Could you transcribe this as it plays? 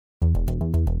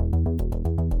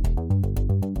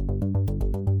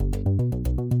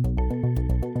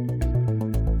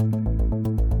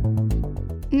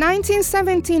The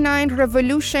 1979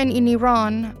 revolution in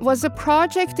Iran was a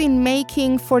project in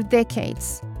making for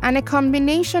decades, and a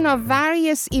combination of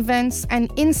various events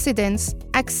and incidents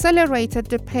accelerated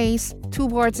the pace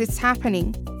towards its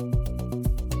happening.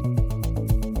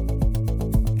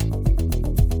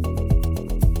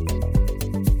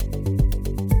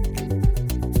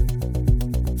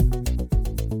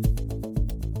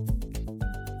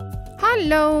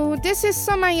 Hello, this is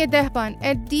Somaya Dehban,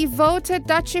 a devoted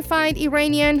Dutchified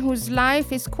Iranian whose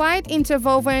life is quite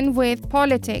interwoven with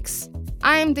politics.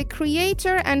 I am the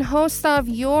creator and host of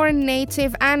Your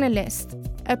Native Analyst,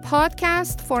 a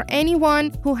podcast for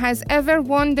anyone who has ever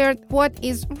wondered what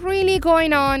is really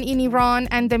going on in Iran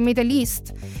and the Middle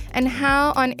East, and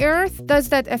how on earth does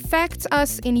that affect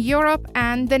us in Europe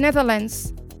and the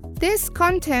Netherlands. This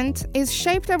content is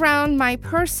shaped around my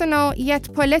personal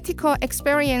yet political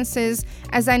experiences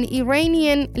as an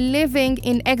Iranian living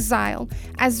in exile,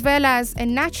 as well as a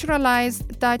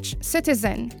naturalized Dutch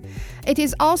citizen. It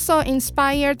is also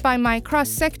inspired by my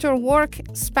cross-sector work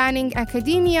spanning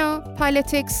academia,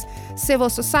 politics, civil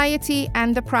society,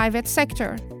 and the private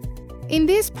sector. In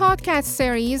this podcast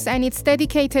series and its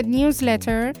dedicated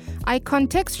newsletter, I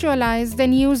contextualize the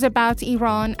news about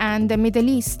Iran and the Middle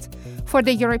East for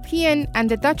the European and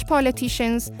the Dutch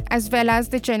politicians as well as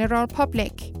the general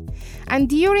public. And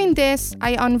during this,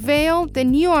 I unveil the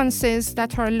nuances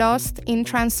that are lost in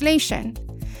translation.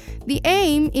 The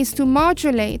aim is to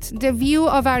modulate the view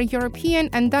of our European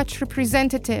and Dutch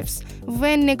representatives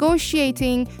when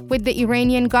negotiating with the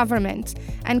Iranian government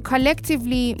and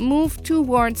collectively move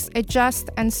towards a just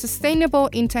and sustainable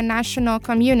international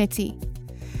community.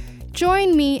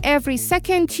 Join me every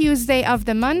second Tuesday of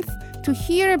the month to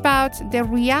hear about the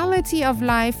reality of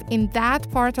life in that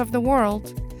part of the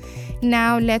world.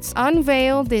 Now let's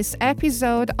unveil this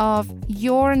episode of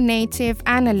Your Native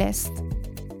Analyst.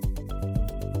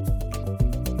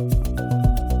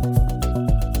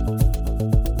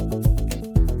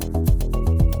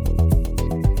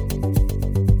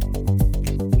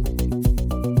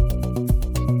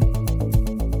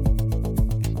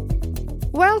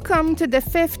 Welcome to the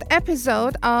 5th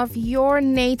episode of Your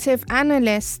Native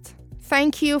Analyst.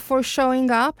 Thank you for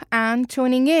showing up and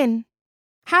tuning in.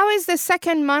 How is the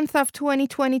second month of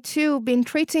 2022 been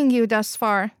treating you thus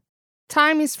far?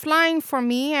 Time is flying for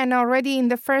me, and already in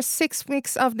the first 6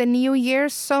 weeks of the new year,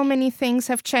 so many things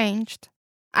have changed.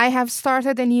 I have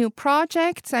started a new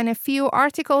project, and a few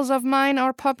articles of mine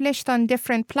are published on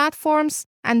different platforms,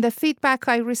 and the feedback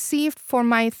I received for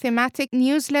my thematic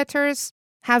newsletters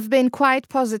have been quite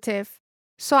positive.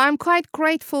 So I'm quite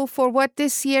grateful for what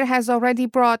this year has already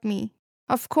brought me.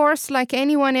 Of course, like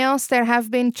anyone else, there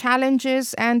have been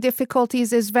challenges and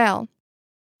difficulties as well.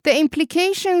 The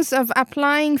implications of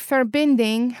applying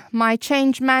Verbinding, my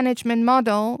change management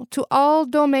model, to all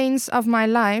domains of my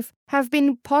life have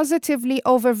been positively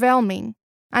overwhelming,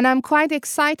 and I'm quite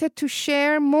excited to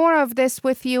share more of this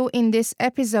with you in this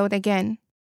episode again.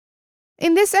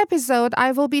 In this episode,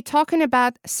 I will be talking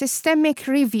about systemic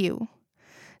review.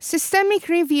 Systemic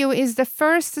review is the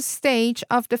first stage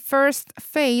of the first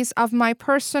phase of my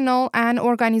personal and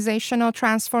organizational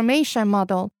transformation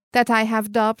model that I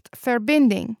have dubbed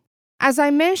Verbinding. As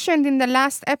I mentioned in the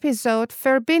last episode,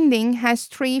 Verbinding has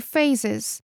 3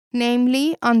 phases,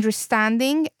 namely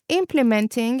understanding,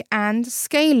 implementing, and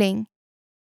scaling.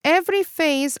 Every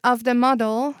phase of the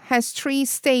model has 3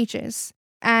 stages,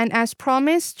 and as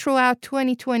promised throughout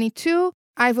 2022,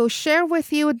 I will share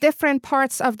with you different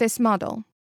parts of this model.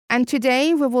 And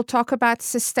today we will talk about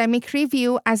systemic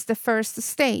review as the first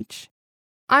stage.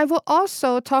 I will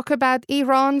also talk about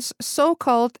Iran's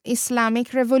so-called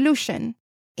Islamic revolution.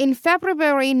 In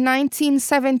February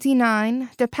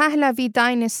 1979, the Pahlavi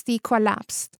dynasty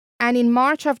collapsed, and in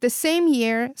March of the same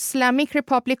year, Islamic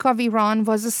Republic of Iran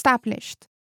was established.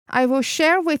 I will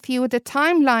share with you the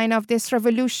timeline of this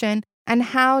revolution and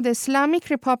how the Islamic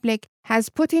Republic has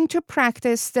put into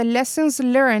practice the lessons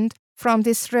learned from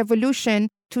this revolution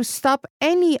to stop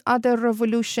any other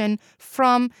revolution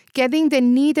from getting the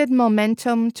needed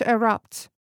momentum to erupt.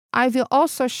 I will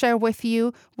also share with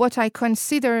you what I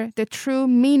consider the true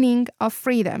meaning of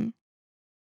freedom.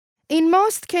 In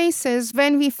most cases,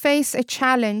 when we face a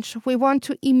challenge, we want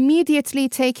to immediately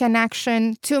take an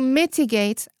action to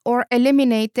mitigate or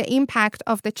eliminate the impact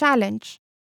of the challenge.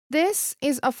 This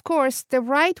is, of course, the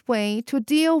right way to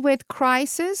deal with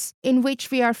crises in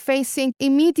which we are facing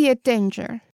immediate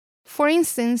danger. For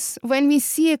instance, when we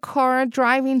see a car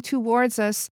driving towards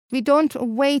us, we don't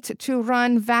wait to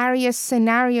run various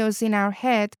scenarios in our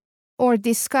head or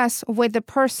discuss with the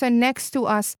person next to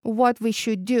us what we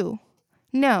should do.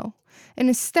 No,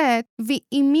 Instead, we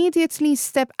immediately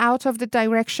step out of the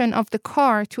direction of the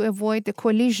car to avoid the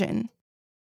collision.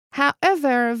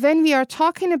 However, when we are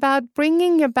talking about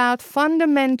bringing about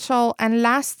fundamental and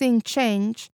lasting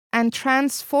change and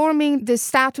transforming the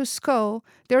status quo,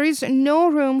 there is no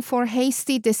room for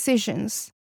hasty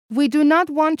decisions. We do not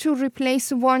want to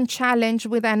replace one challenge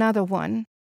with another one.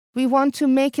 We want to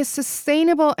make a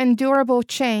sustainable and durable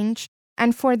change,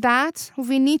 and for that,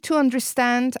 we need to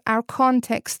understand our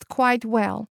context quite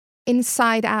well,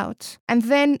 inside out, and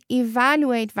then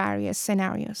evaluate various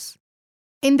scenarios.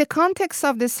 In the context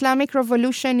of the Islamic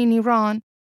Revolution in Iran,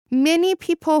 many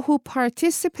people who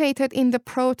participated in the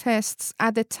protests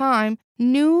at the time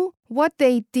knew what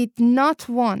they did not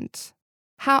want.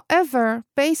 However,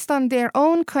 based on their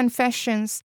own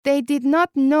confessions, they did not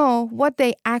know what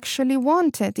they actually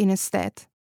wanted instead.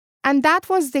 And that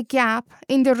was the gap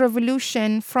in the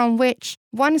revolution from which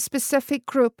one specific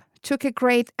group took a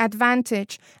great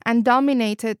advantage and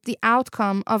dominated the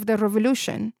outcome of the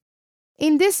revolution.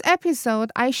 In this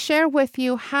episode, I share with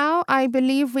you how I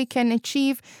believe we can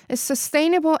achieve a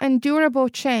sustainable and durable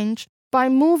change by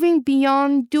moving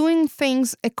beyond doing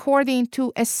things according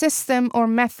to a system or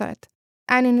method,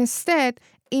 and instead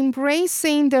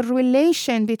embracing the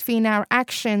relation between our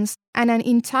actions and an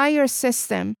entire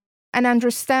system, and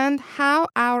understand how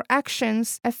our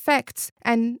actions affect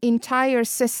an entire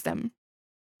system.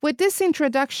 With this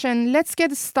introduction, let's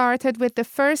get started with the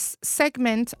first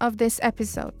segment of this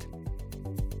episode.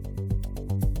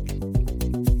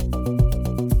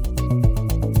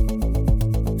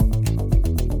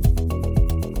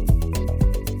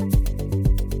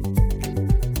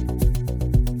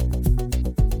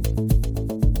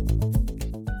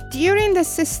 During the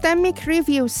systemic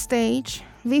review stage,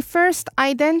 we first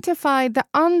identify the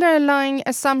underlying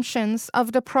assumptions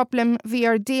of the problem we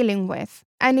are dealing with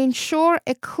and ensure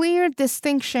a clear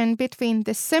distinction between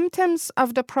the symptoms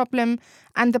of the problem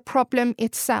and the problem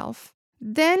itself.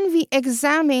 Then we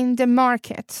examine the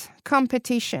market,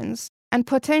 competitions, and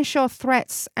potential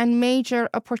threats and major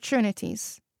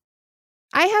opportunities.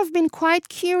 I have been quite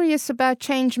curious about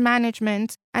change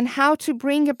management and how to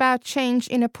bring about change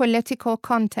in a political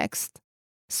context,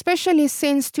 especially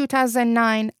since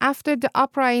 2009 after the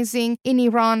uprising in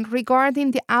Iran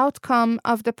regarding the outcome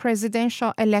of the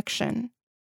presidential election.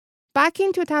 Back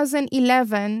in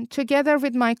 2011, together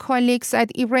with my colleagues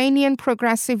at Iranian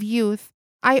Progressive Youth,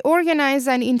 I organized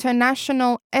an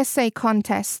international essay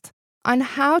contest on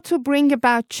how to bring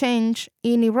about change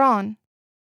in Iran.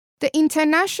 The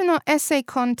international essay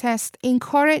contest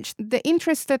encouraged the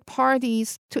interested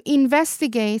parties to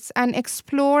investigate and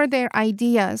explore their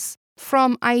ideas,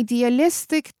 from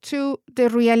idealistic to the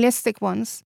realistic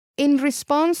ones, in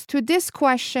response to this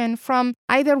question from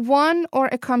either one or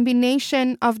a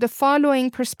combination of the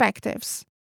following perspectives.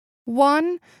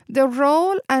 1. The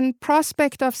role and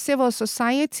prospect of civil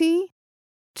society.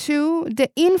 2. The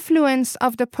influence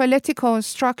of the political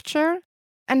structure.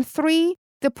 And 3.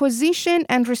 The position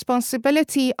and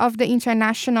responsibility of the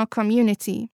international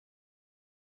community.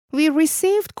 We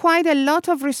received quite a lot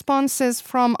of responses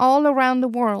from all around the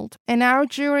world, and our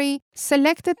jury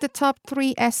selected the top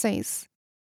 3 essays.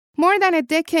 More than a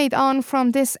decade on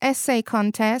from this essay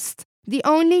contest, the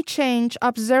only change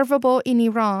observable in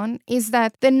Iran is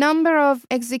that the number of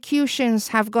executions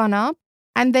have gone up,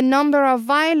 and the number of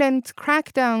violent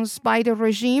crackdowns by the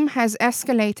regime has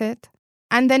escalated,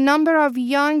 and the number of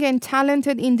young and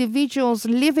talented individuals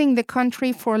leaving the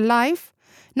country for life,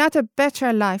 not a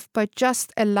better life, but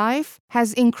just a life,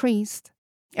 has increased.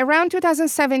 Around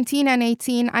 2017 and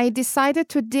 18, I decided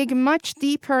to dig much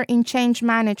deeper in change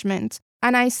management,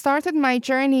 and I started my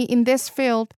journey in this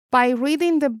field by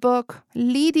reading the book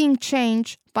Leading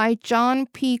Change by John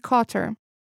P. Cotter.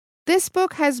 This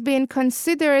book has been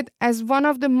considered as one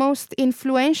of the most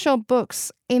influential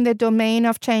books in the domain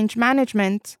of change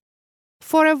management.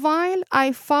 For a while,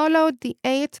 I followed the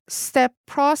 8-step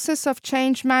process of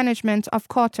change management of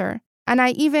Cotter, and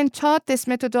I even taught this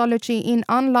methodology in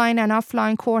online and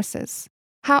offline courses.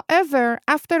 However,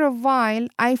 after a while,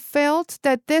 I felt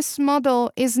that this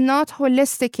model is not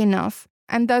holistic enough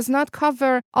and does not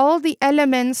cover all the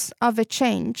elements of a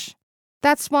change.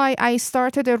 That's why I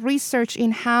started a research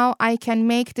in how I can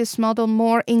make this model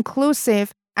more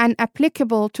inclusive and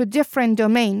applicable to different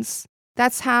domains.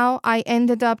 That's how I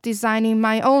ended up designing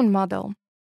my own model.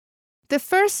 The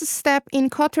first step in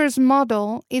Cotter's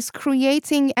model is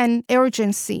creating an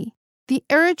urgency, the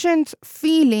urgent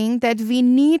feeling that we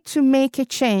need to make a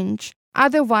change,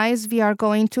 otherwise we are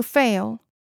going to fail.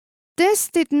 This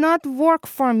did not work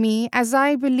for me as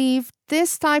I believe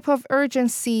this type of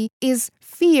urgency is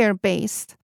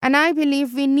fear-based. And I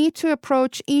believe we need to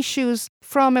approach issues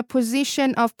from a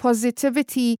position of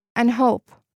positivity and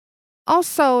hope.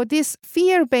 Also, this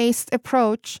fear-based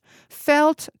approach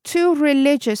felt too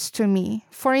religious to me.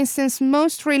 For instance,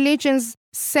 most religions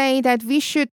say that we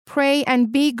should pray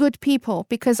and be good people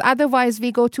because otherwise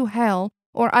we go to hell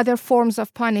or other forms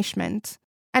of punishment.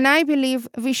 And I believe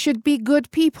we should be good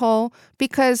people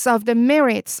because of the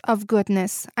merits of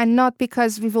goodness and not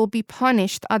because we will be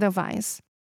punished otherwise.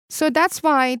 So that's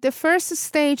why the first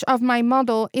stage of my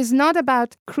model is not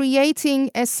about creating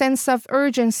a sense of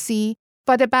urgency,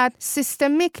 but about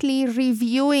systemically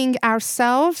reviewing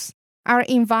ourselves, our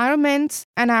environment,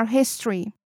 and our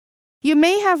history. You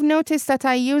may have noticed that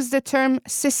I use the term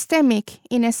systemic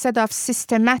instead of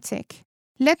systematic.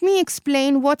 Let me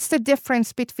explain what's the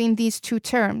difference between these two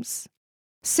terms.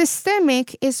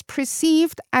 Systemic is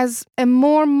perceived as a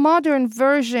more modern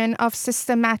version of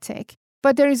systematic,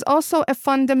 but there is also a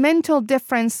fundamental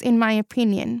difference in my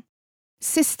opinion.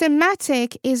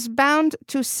 Systematic is bound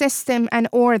to system and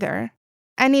order,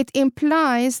 and it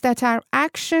implies that our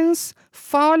actions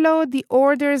follow the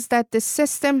orders that the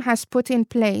system has put in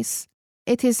place.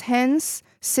 It is hence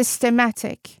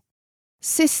systematic.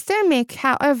 Systemic,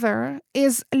 however,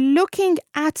 is looking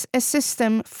at a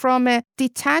system from a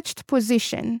detached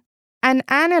position and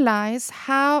analyze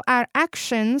how our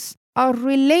actions are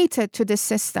related to the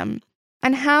system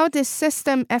and how the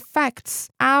system affects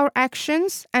our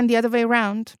actions and the other way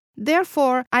around.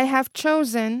 Therefore, I have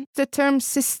chosen the term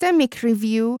systemic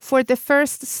review for the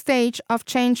first stage of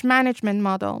change management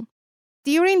model.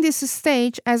 During this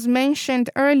stage, as mentioned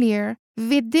earlier,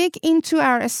 we dig into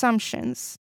our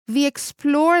assumptions. We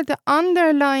explore the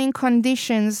underlying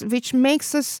conditions which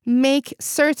makes us make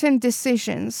certain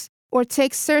decisions or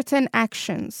take certain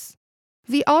actions.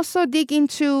 We also dig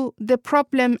into the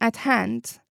problem at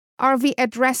hand. Are we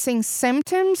addressing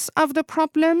symptoms of the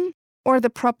problem or the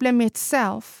problem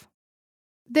itself?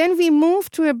 Then we move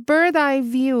to a bird's-eye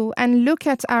view and look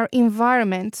at our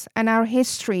environment and our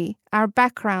history, our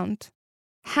background.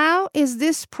 How is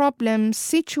this problem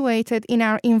situated in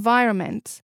our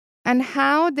environment, and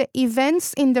how the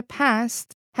events in the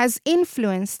past has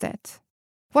influenced it?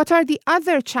 What are the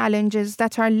other challenges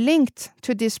that are linked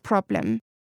to this problem,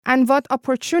 and what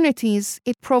opportunities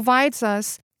it provides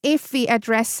us if we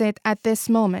address it at this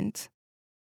moment?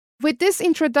 With this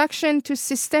introduction to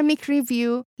systemic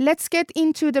review, let's get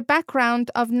into the background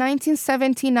of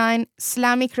 1979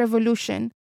 Islamic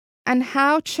Revolution and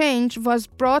how change was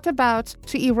brought about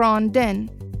to Iran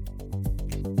then.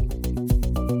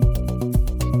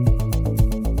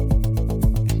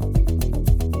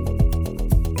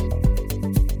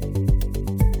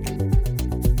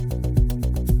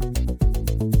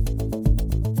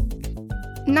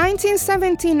 The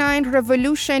 1979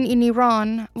 revolution in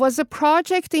Iran was a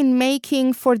project in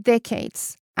making for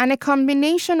decades, and a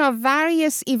combination of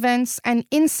various events and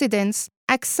incidents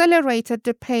accelerated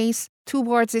the pace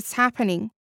towards its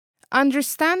happening.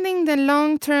 Understanding the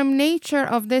long-term nature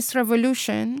of this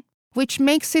revolution, which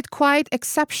makes it quite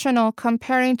exceptional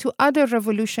comparing to other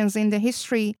revolutions in the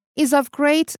history, is of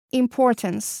great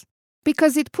importance,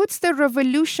 because it puts the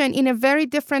revolution in a very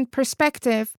different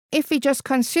perspective if we just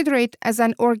consider it as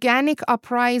an organic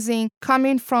uprising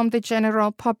coming from the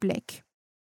general public.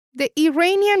 The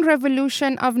Iranian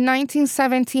Revolution of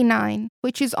 1979,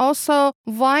 which is also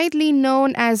widely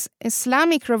known as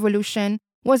Islamic Revolution,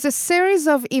 was a series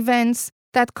of events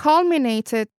that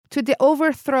culminated to the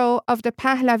overthrow of the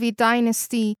Pahlavi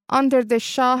dynasty under the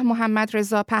Shah Muhammad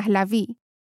Reza Pahlavi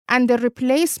and the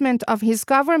replacement of his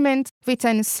government with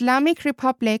an Islamic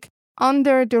republic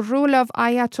under the rule of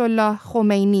Ayatollah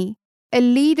Khomeini, a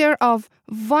leader of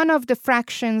one of the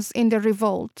fractions in the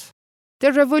revolt.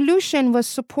 The revolution was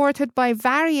supported by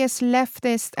various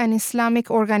leftist and Islamic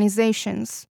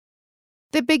organizations.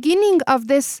 The beginning of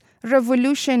this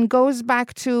revolution goes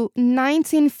back to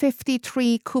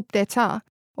 1953 coup d'etat,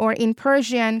 or in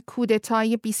Persian, coup d'etat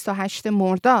 28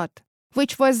 Mordad,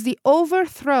 which was the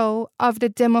overthrow of the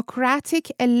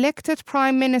democratic elected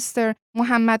Prime Minister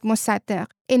Mohammad Mossadegh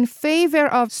in favor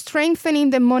of strengthening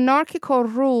the monarchical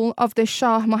rule of the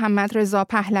Shah Muhammad Reza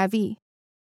Pahlavi.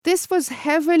 This was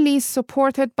heavily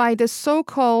supported by the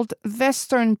so-called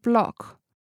Western Bloc.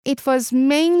 It was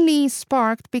mainly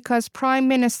sparked because Prime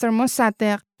Minister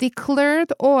Mossadegh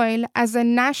declared oil as a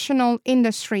national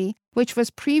industry, which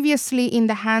was previously in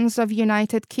the hands of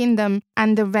United Kingdom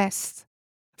and the West.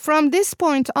 From this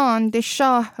point on, the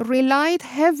Shah relied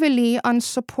heavily on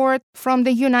support from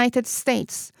the United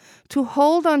States to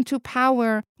hold on to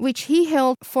power, which he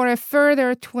held for a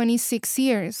further 26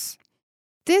 years.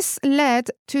 This led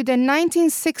to the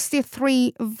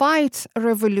 1963 White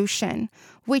Revolution,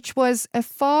 which was a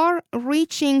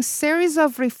far-reaching series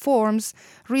of reforms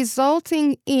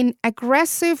resulting in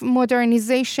aggressive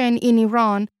modernization in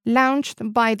Iran launched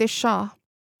by the Shah,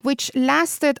 which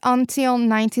lasted until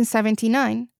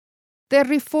 1979. The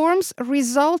reforms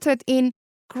resulted in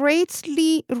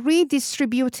greatly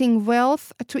redistributing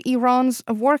wealth to Iran's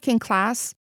working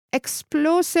class,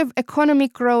 explosive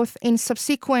economic growth in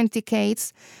subsequent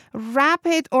decades,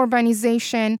 rapid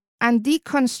urbanization, and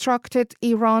deconstructed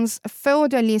Iran's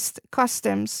feudalist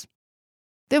customs.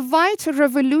 The White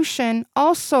Revolution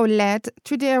also led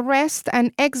to the arrest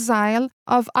and exile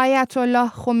of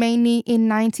Ayatollah Khomeini in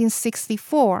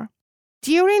 1964.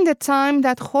 During the time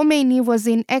that Khomeini was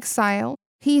in exile,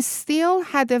 he still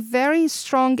had a very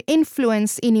strong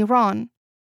influence in Iran.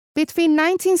 Between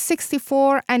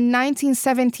 1964 and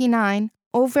 1979,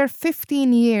 over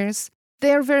 15 years,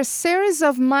 there were a series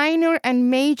of minor and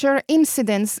major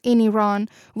incidents in Iran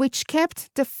which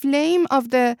kept the flame of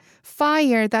the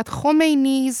fire that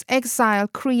Khomeini's exile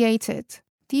created.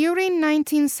 During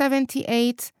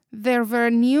 1978, there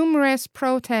were numerous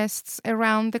protests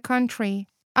around the country.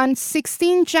 On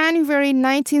 16 January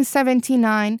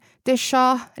 1979, the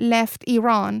Shah left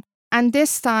Iran, and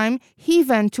this time he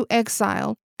went to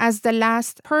exile as the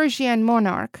last Persian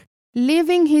monarch,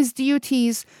 leaving his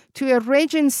duties to a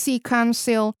regency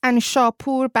council and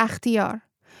Shahpur Bakhtiyar,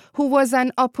 who was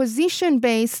an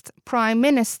opposition-based prime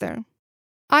minister.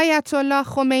 Ayatollah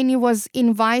Khomeini was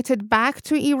invited back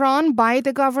to Iran by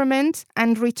the government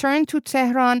and returned to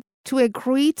Tehran to a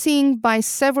greeting by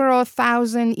several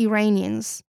thousand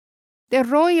Iranians. The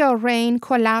royal reign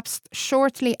collapsed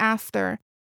shortly after,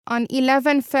 on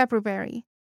 11 February,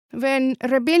 when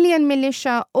rebellion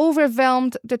militia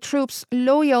overwhelmed the troops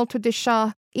loyal to the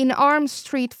Shah in armed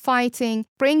street fighting,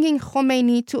 bringing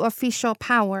Khomeini to official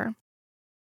power.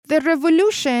 The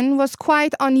revolution was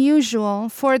quite unusual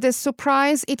for the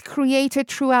surprise it created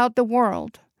throughout the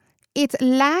world. It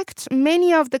lacked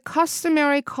many of the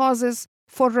customary causes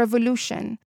for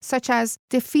revolution, such as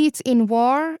defeat in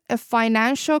war, a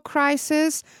financial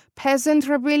crisis, peasant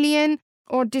rebellion,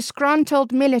 or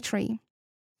disgruntled military.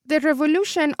 The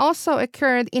revolution also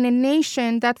occurred in a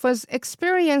nation that was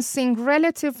experiencing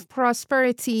relative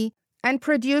prosperity and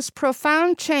produced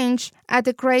profound change at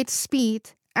a great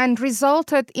speed, and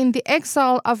resulted in the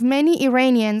exile of many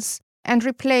Iranians and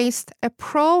replaced a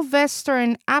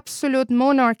pro-Western absolute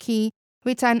monarchy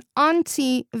with an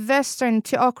anti-Western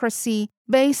theocracy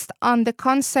based on the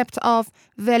concept of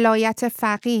velayat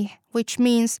faqih, which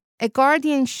means a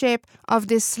guardianship of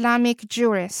the Islamic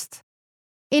jurist.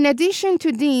 In addition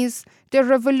to these, the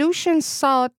revolution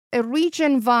sought a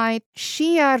region-wide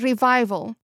Shia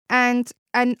revival and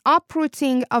an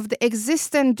uprooting of the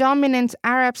existing dominant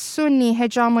Arab-Sunni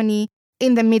hegemony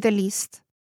in the Middle East.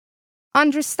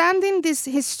 Understanding this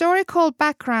historical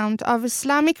background of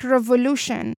Islamic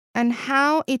revolution and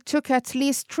how it took at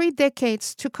least 3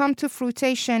 decades to come to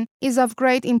fruition is of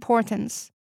great importance.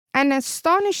 An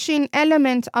astonishing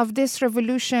element of this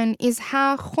revolution is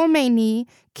how Khomeini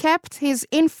kept his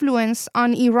influence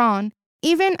on Iran,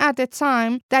 even at the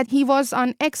time that he was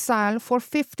on exile for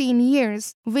 15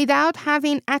 years, without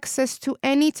having access to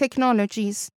any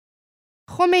technologies.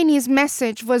 Khomeini's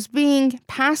message was being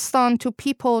passed on to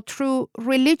people through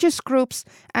religious groups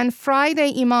and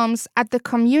Friday imams at the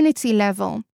community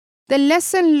level. The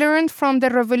lesson learned from the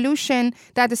revolution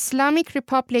that Islamic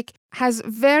Republic has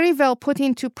very well put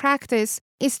into practice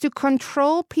is to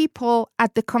control people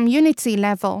at the community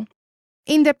level.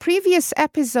 In the previous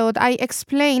episode, I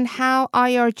explained how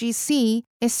IRGC,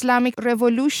 Islamic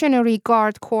Revolutionary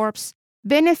Guard Corps,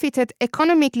 benefited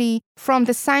economically from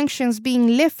the sanctions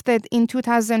being lifted in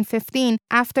 2015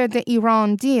 after the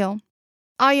Iran deal.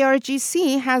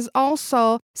 IRGC has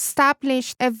also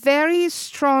established a very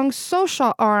strong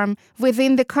social arm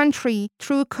within the country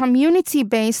through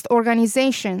community-based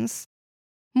organizations.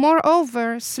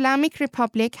 Moreover, Islamic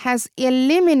Republic has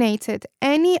eliminated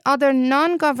any other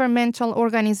non-governmental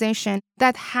organization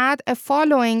that had a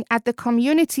following at the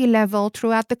community level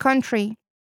throughout the country.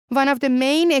 One of the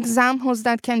main examples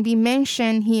that can be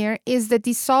mentioned here is the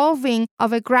dissolving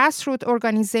of a grassroots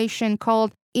organization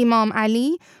called Imam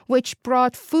Ali, which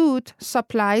brought food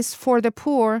supplies for the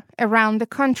poor around the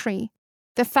country.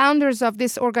 The founders of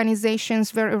these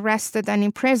organizations were arrested and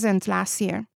imprisoned last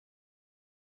year.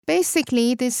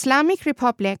 Basically, the Islamic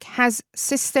Republic has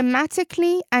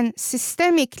systematically and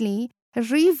systemically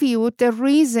reviewed the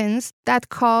reasons that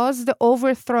caused the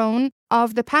overthrow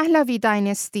of the Pahlavi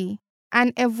dynasty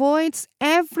and avoids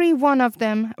every one of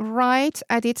them right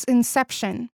at its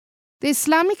inception. The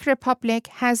Islamic Republic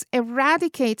has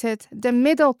eradicated the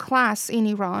middle class in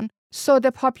Iran So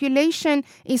the population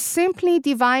is simply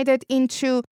divided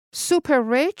into super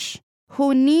rich,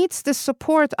 who needs the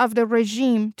support of the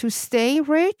regime to stay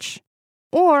rich,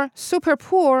 or super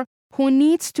poor, who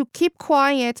needs to keep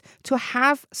quiet to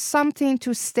have something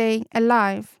to stay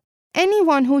alive.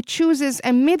 Anyone who chooses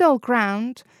a middle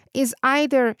ground is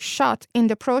either shot in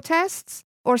the protests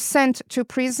or sent to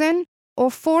prison or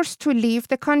forced to leave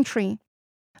the country.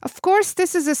 Of course,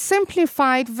 this is a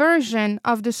simplified version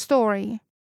of the story.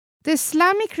 The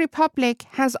Islamic Republic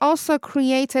has also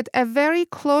created a very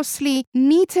closely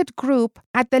knitted group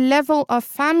at the level of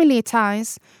family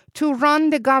ties to run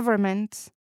the government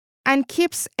and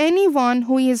keeps anyone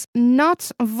who is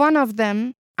not one of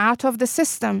them out of the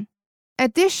system.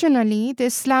 Additionally, the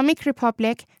Islamic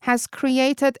Republic has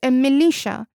created a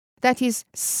militia that is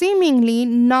seemingly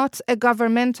not a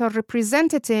governmental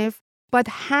representative, but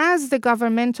has the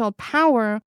governmental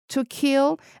power to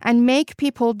kill and make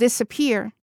people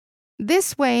disappear.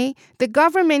 This way, the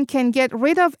government can get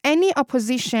rid of any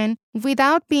opposition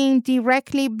without being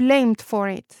directly blamed for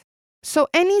it. So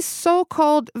any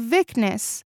so-called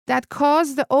weakness that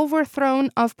caused the overthrow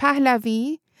of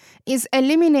Pahlavi is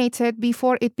eliminated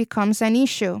before it becomes an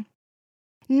issue.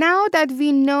 Now that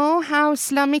we know how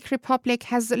Islamic Republic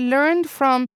has learned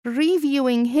from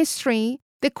reviewing history,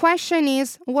 the question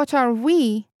is, what are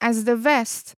we as the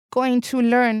West going to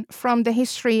learn from the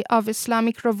history of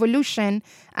Islamic Revolution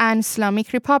and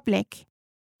Islamic Republic?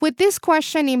 With this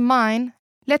question in mind,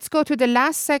 let's go to the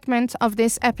last segment of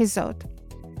this episode.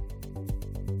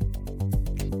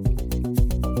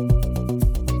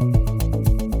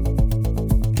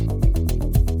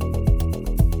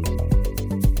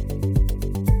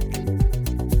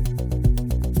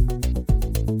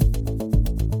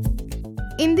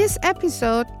 In this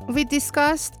episode, we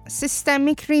discussed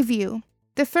systemic review,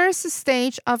 the first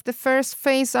stage of the first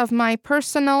phase of my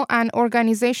personal and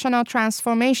organizational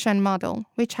transformation model,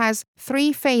 which has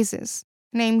 3 phases,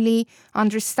 namely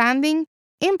understanding,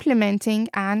 implementing,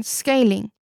 and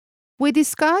scaling. We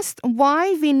discussed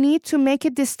why we need to make a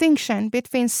distinction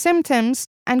between symptoms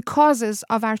and causes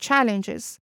of our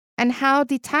challenges, and how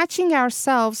detaching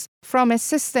ourselves from a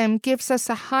system gives us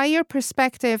a higher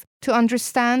perspective to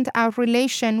understand our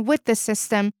relation with the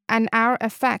system and our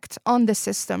effect on the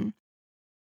system.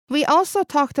 We also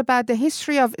talked about the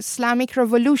history of Islamic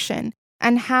Revolution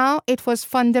and how it was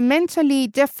fundamentally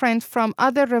different from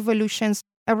other revolutions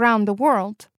around the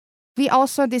world. We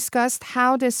also discussed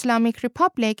how the Islamic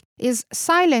Republic is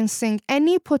silencing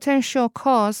any potential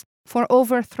cause for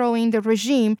overthrowing the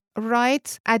regime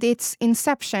right at its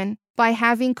inception by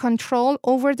having control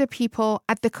over the people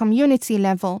at the community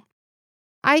level.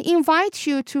 I invite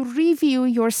you to review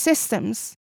your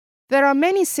systems. There are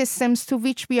many systems to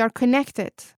which we are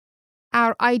connected.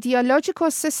 Our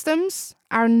ideological systems,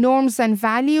 our norms and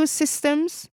values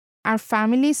systems, our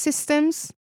family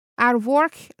systems, our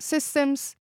work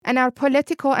systems, and our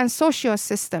political and social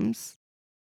systems.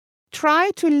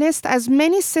 Try to list as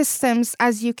many systems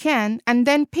as you can and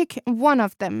then pick one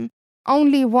of them,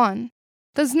 only one.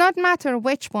 Does not matter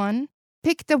which one,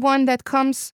 pick the one that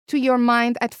comes to your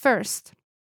mind at first.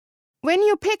 When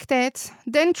you picked it,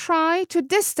 then try to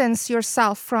distance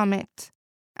yourself from it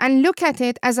and look at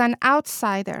it as an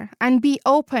outsider and be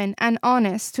open and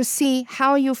honest to see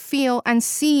how you feel and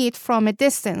see it from a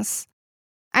distance.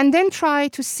 And then try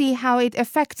to see how it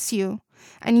affects you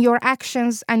and your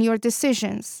actions and your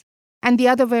decisions. And the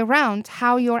other way around,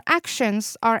 how your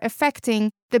actions are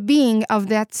affecting the being of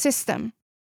that system.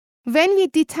 When we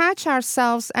detach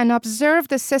ourselves and observe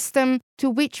the system to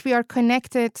which we are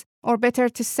connected, or better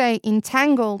to say,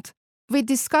 entangled, we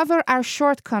discover our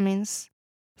shortcomings,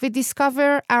 we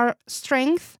discover our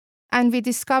strength, and we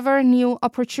discover new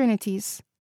opportunities.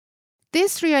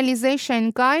 This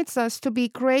realization guides us to be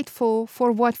grateful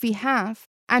for what we have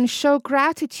and show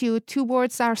gratitude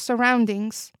towards our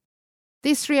surroundings.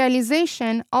 This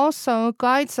realization also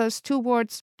guides us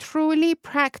towards truly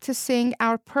practicing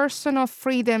our personal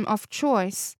freedom of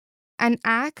choice and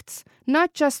act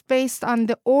not just based on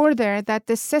the order that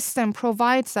the system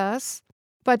provides us,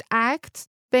 but act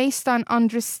based on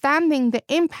understanding the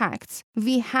impacts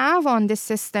we have on the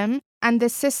system and the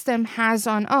system has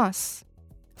on us.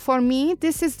 For me,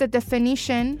 this is the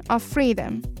definition of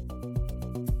freedom.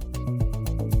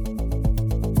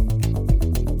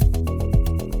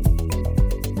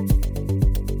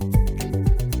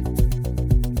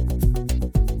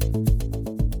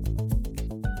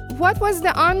 What was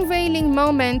the unveiling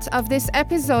moment of this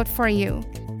episode for you?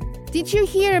 Did you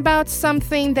hear about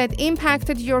something that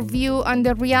impacted your view on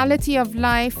the reality of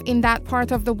life in that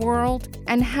part of the world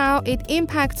and how it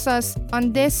impacts us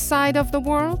on this side of the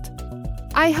world?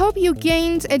 I hope you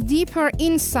gained a deeper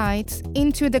insight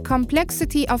into the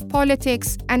complexity of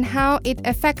politics and how it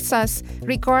affects us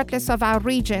regardless of our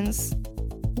regions.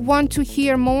 Want to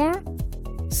hear more?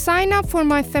 Sign up for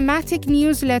my thematic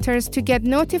newsletters to get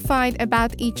notified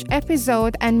about each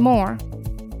episode and more.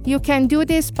 You can do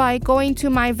this by going to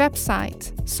my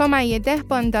website,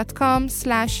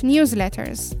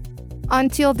 somayedehban.com/newsletters.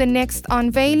 Until the next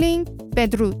unveiling,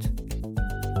 Bedrood.